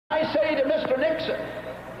I say to Mr. Nixon,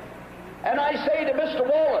 and I say to Mr.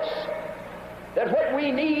 Wallace, that what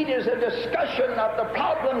we need is a discussion of the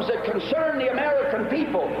problems that concern the American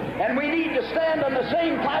people, and we need to stand on the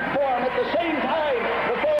same platform at the same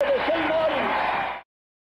time before the same audience.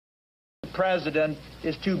 The president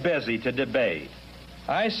is too busy to debate.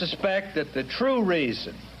 I suspect that the true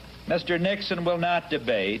reason Mr. Nixon will not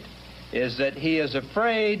debate is that he is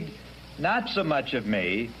afraid not so much of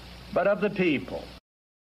me, but of the people.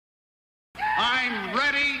 I'm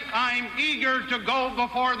ready, I'm eager to go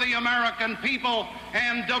before the American people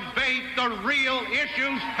and debate the real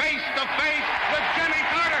issues face to face with Jimmy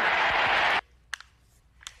Carter.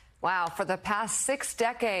 Wow, for the past 6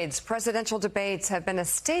 decades, presidential debates have been a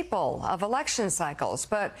staple of election cycles.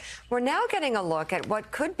 But we're now getting a look at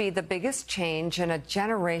what could be the biggest change in a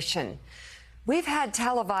generation. We've had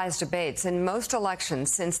televised debates in most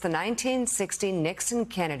elections since the 1960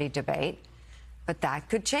 Nixon-Kennedy debate. But that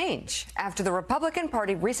could change after the Republican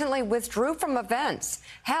Party recently withdrew from events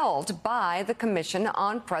held by the Commission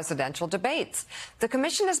on Presidential Debates. The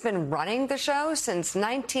commission has been running the show since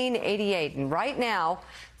 1988, and right now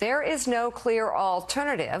there is no clear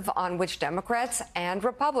alternative on which Democrats and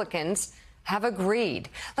Republicans have agreed.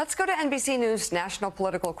 Let's go to NBC News national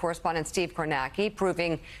political correspondent Steve Kornacki,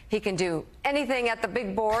 proving he can do anything at the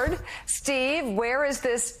big board. Steve, where is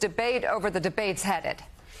this debate over the debates headed?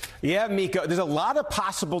 Yeah, Mika, there's a lot of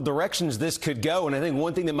possible directions this could go. And I think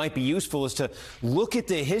one thing that might be useful is to look at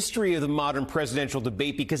the history of the modern presidential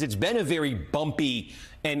debate, because it's been a very bumpy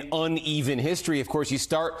and uneven history. Of course, you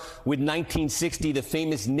start with 1960, the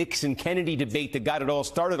famous Nixon-Kennedy debate that got it all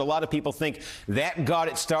started. A lot of people think that got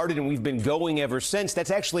it started and we've been going ever since.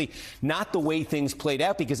 That's actually not the way things played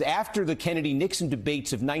out, because after the Kennedy-Nixon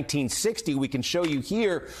debates of 1960, we can show you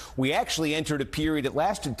here, we actually entered a period that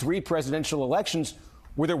lasted 3 presidential elections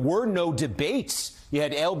where there were no debates. You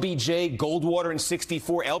had LBJ, Goldwater in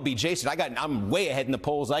 64. LBJ said, I'm way ahead in the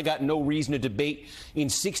polls. I got no reason to debate. In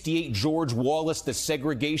 68, George Wallace, the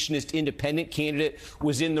segregationist independent candidate,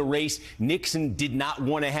 was in the race. Nixon did not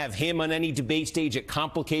want to have him on any debate stage. It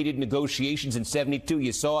complicated negotiations. In 72,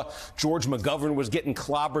 you saw George McGovern was getting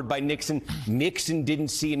clobbered by Nixon. Nixon didn't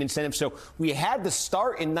see an incentive. So we had the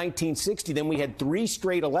start in 1960. Then we had 3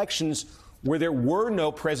 straight elections where there were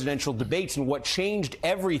no presidential debates. And what changed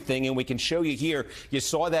everything, and we can show you here, you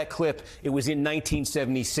saw that clip, it was in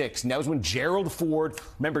 1976. And that was when Gerald Ford,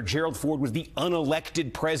 remember, Gerald Ford was the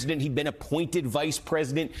unelected president. He'd been appointed vice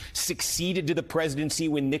president, succeeded to the presidency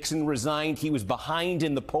when Nixon resigned. He was behind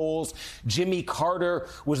in the polls. Jimmy Carter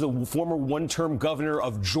was the former one-term governor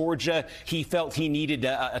of Georgia. He felt he needed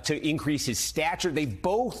to increase his stature. They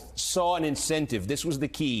both saw an incentive. This was the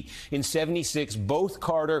key. In 76, both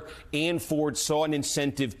Carter and Ford saw an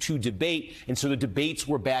incentive to debate, and so the debates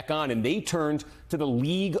were back on, and they turned to the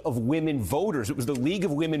League of Women Voters. It was the League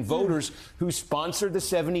of Women Voters who sponsored the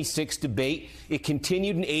 76 debate. It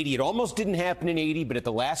continued in 80. It almost didn't happen in 80, but at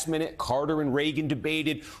the last minute, Carter and Reagan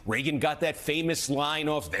debated. Reagan got that famous line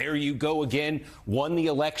off, "There you go again," won the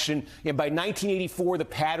election. And by 1984, the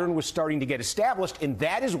pattern was starting to get established, and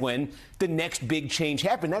that is when the next big change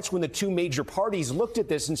happened. That's when the 2 major parties looked at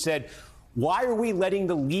this and said, why are we letting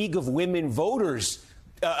the League of Women Voters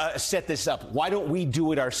set this up? Why don't we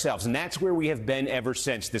do it ourselves? And that's where we have been ever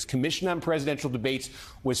since. This Commission on Presidential Debates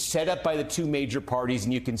was set up by the 2 major parties,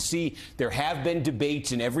 and you can see there have been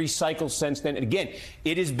debates in every cycle since then. And again,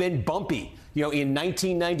 it has been bumpy. You know, in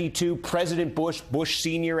 1992, President Bush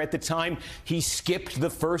Sr. at the time, he skipped the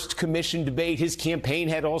first commission debate. His campaign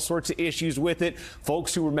had all sorts of issues with it.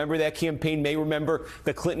 Folks who remember that campaign may remember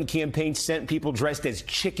the Clinton campaign sent people dressed as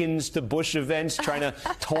chickens to Bush events, trying to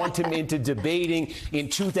taunt him into debating. In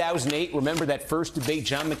 2008, remember that first debate,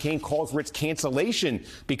 John McCain called for its cancellation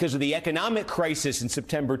because of the economic crisis in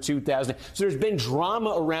September 2000. So there's been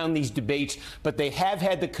drama around these debates, but they have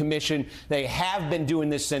had the commission. They have been doing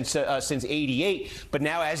this since 88. But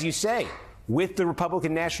now, as you say, with the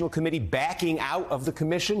Republican National Committee backing out of the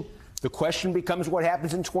commission, the question becomes what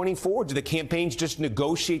happens in 24. Do the campaigns just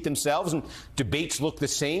negotiate themselves and debates look the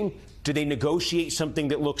same? Do they negotiate something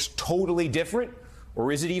that looks totally different?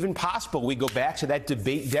 Or is it even possible we go back to that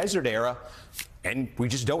debate desert era and we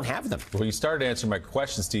just don't have them? Well, you started to answer my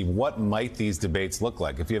question, Steve. What might these debates look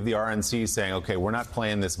like? If you have the RNC saying, OK, we're not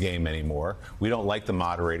playing this game anymore. We don't like the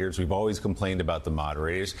moderators. We've always complained about the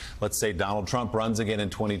moderators. Let's say Donald Trump runs again in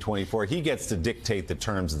 2024. He gets to dictate the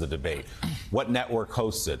terms of the debate. What network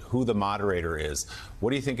hosts it, who the moderator is. What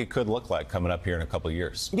do you think it could look like coming up here in a couple of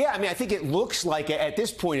years? Yeah, I mean, I think it looks like at this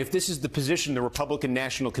point, if this is the position the Republican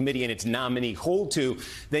National Committee and its nominee hold to,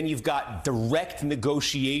 then you've got direct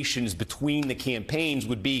negotiations between the candidates campaigns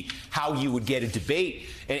would be how you would get a debate.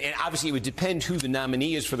 And obviously it would depend who the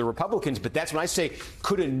nominee is for the Republicans. But that's when I say,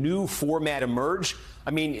 could a new format emerge?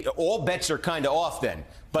 I mean, all bets are kind of off then.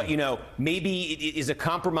 But, you know, maybe it is a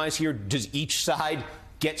compromise here. Does each side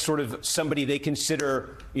get sort of somebody they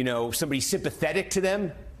consider, you know, somebody sympathetic to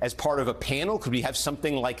them as part of a panel? Could we have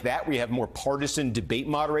something like that where you have more partisan debate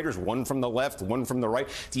moderators, one from the left, one from the right?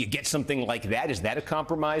 Do you get something like that? Is that a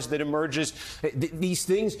compromise that emerges? These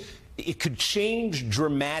things, it could change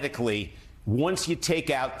dramatically once you take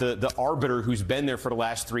out the arbiter who's been there for the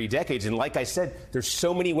last 3 decades. And like I said, there's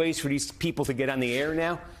so many ways for these people to get on the air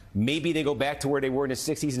now. Maybe they go back to where they were in the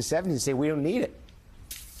 60s and 70s and say, we don't need it.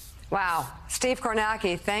 Wow. Steve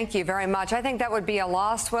Kornacki, thank you very much. I think that would be a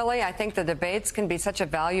loss, Willie. I think the debates can be such a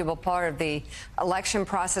valuable part of the election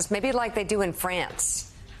process, maybe like they do in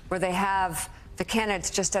France, where they have the candidates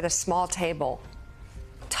just at a small table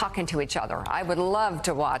talking to each other. I would love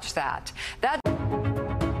to watch that.